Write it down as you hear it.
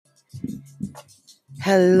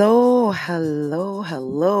Hello, hello,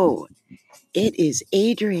 hello. It is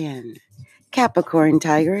Adrian, Capricorn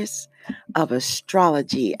Tigress of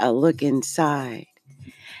Astrology, a look inside.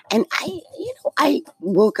 And I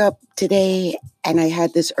woke up today and I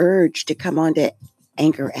had this urge to come on to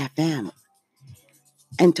Anchor FM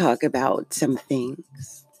and talk about some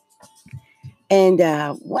things. And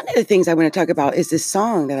one of the things I want to talk about is this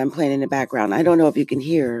song that I'm playing in the background. I don't know if you can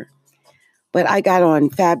hear, but I got on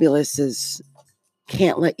Fabulous's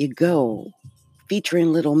Can't Let You Go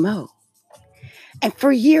featuring Little Mo. And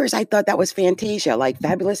for years, I thought that was Fantasia, like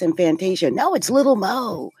Fabulous and Fantasia. No, it's Little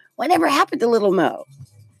Mo. Whatever happened to Little Mo?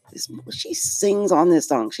 She sings on this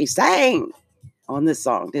song. She sang on this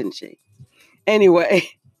song, didn't she? Anyway,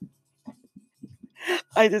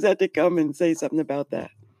 I just had to come and say something about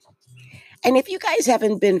that. And if you guys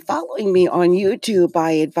haven't been following me on YouTube,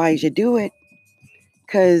 I advise you do it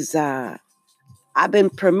because I've been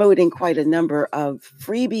promoting quite a number of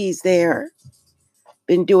freebies there.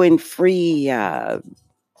 Been doing free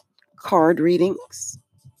card readings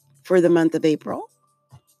for the month of April.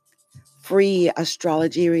 Free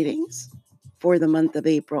astrology readings for the month of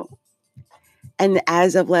April. And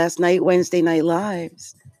as of last night, Wednesday Night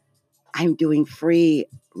Lives, I'm doing free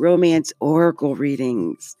romance oracle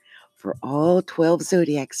readings for all 12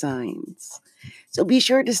 zodiac signs. So be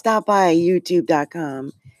sure to stop by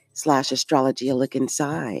youtube.com/astrology a look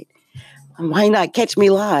inside. And why not catch me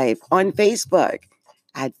live on Facebook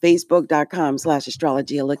at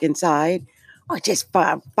facebook.com/astrology a look inside, or just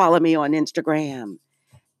follow me on Instagram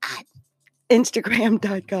at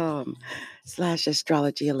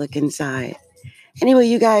instagram.com/astrology a look inside. Anyway,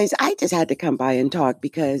 you guys, I just had to come by and talk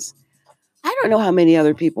because I don't know how many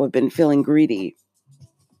other people have been feeling greedy,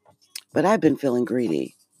 but I've been feeling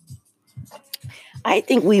greedy. I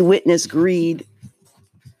think we witness greed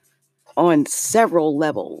on several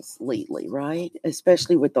levels lately, right?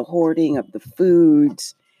 Especially with the hoarding of the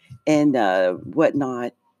foods and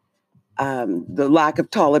whatnot, the lack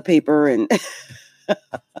of toilet paper and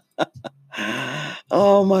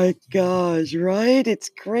oh my gosh, right? It's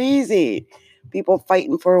crazy. People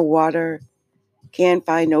fighting for water, can't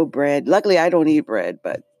find no bread. Luckily, I don't eat bread,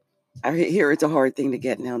 but I hear it's a hard thing to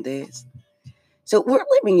get nowadays. So we're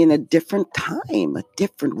living in a different time, a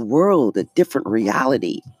different world, a different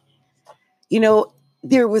reality. You know,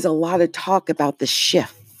 there was a lot of talk about the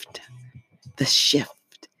shift. The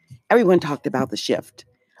shift. Everyone talked about the shift.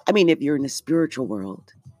 I mean, if you're in the spiritual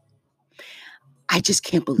world, I just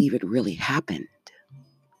can't believe it really happened.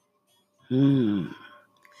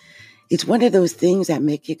 It's one of those things that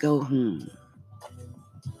make you go,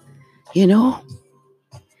 You know,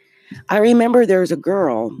 I remember there's a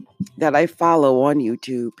girl that I follow on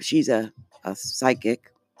YouTube. She's a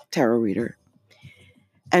psychic tarot reader.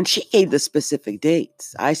 And she gave the specific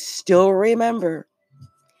dates. I still remember.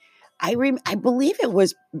 I believe it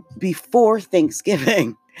was before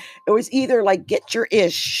Thanksgiving. It was either like get your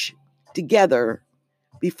ish together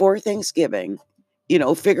before Thanksgiving,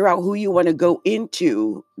 figure out who you want to go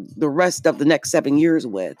into the rest of the next 7 years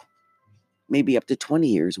with, maybe up to 20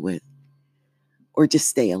 years with, or just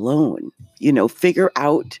stay alone. Figure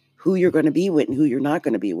out who you're going to be with and who you're not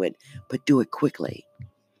going to be with, but do it quickly.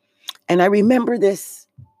 And I remember this,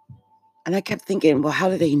 and I kept thinking, well, how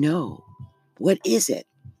do they know? What is it?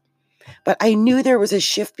 But I knew there was a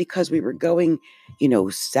shift because we were going,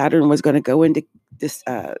 Saturn was going to go into this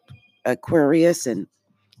Aquarius, and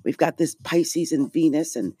we've got this Pisces and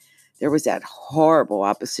Venus, and there was that horrible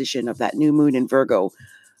opposition of that new moon in Virgo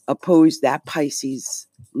opposed that Pisces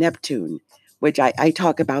Neptune, which I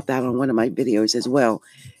talk about that on one of my videos as well.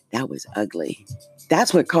 That was ugly.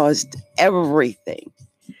 That's what caused everything.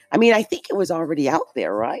 I mean, I think it was already out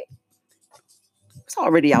there, right? It was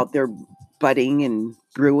already out there budding and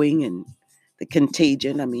brewing and the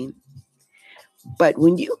contagion, I mean. But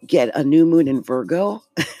when you get a new moon in Virgo,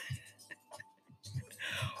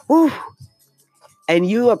 and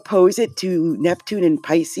you oppose it to Neptune and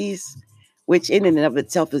Pisces, which in and of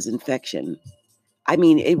itself is infection. I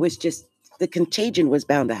mean, it was just, the contagion was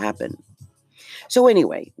bound to happen. So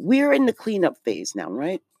anyway, we're in the cleanup phase now,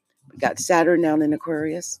 right? We got Saturn now in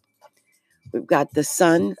Aquarius. We've got the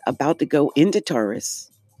sun about to go into Taurus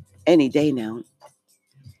any day now.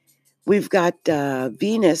 We've got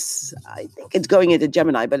Venus, I think it's going into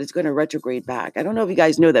Gemini, but it's going to retrograde back. I don't know if you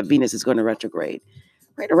guys know that Venus is going to retrograde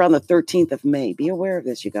right around the 13th of May. Be aware of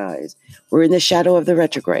this, you guys. We're in the shadow of the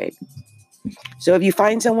retrograde. So if you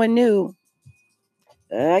find someone new,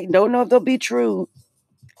 I don't know if they'll be true,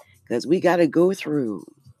 because we got to go through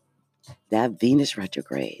that Venus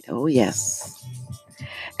retrograde. Oh, yes.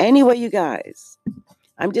 Anyway, you guys,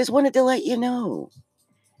 I just wanted to let you know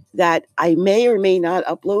that I may or may not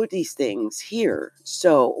upload these things here.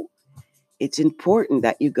 So it's important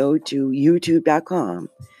that you go to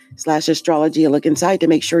youtube.com/astrology and look inside to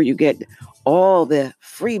make sure you get all the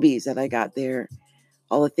freebies that I got there,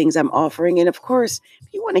 all the things I'm offering. And of course,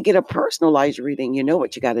 if you want to get a personalized reading, you know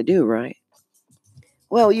what you got to do, right?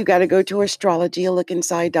 Well, you got to go to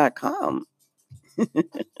astrologyalookinside.com.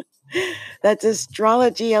 That's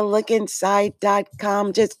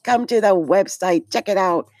astrologyalookinside.com. Just come to the website, check it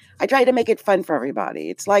out. I try to make it fun for everybody.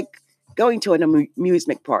 It's like going to an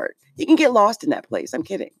amusement park. You can get lost in that place. I'm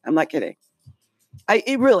kidding. I'm not kidding.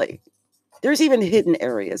 It really, there's even hidden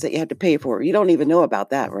areas that you have to pay for. You don't even know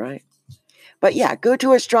about that, right? But yeah, go to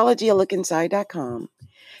astrologyalookinside.com.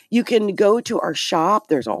 You can go to our shop.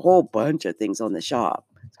 There's a whole bunch of things on the shop.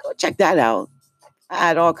 Go check that out.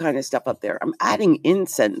 I add all kind of stuff up there. I'm adding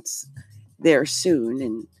incense there soon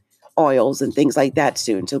and oils and things like that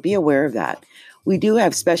soon. So be aware of that. We do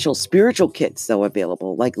have special spiritual kits though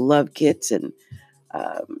available, like love kits and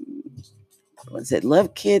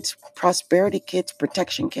love kits, prosperity kits,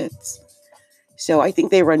 protection kits. So I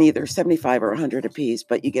think they run either 75 or 100 a piece,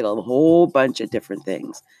 but you get a whole bunch of different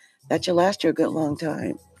things that will last you a good long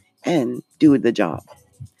time and do the job.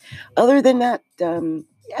 Other than that,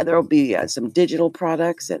 there'll be some digital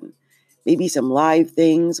products and maybe some live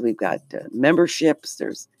things. We've got memberships.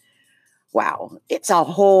 Wow, it's a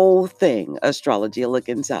whole thing, Astrology Look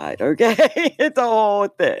Inside, okay? It's a whole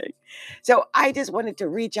thing. So I just wanted to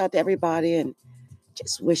reach out to everybody and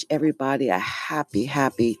just wish everybody a happy,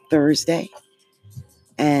 happy Thursday.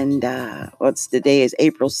 And the day is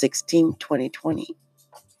April 16th, 2020.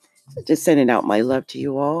 So just sending out my love to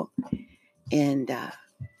you all. And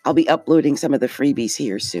I'll be uploading some of the freebies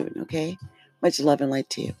here soon, okay? Much love and light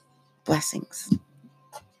to you. Blessings.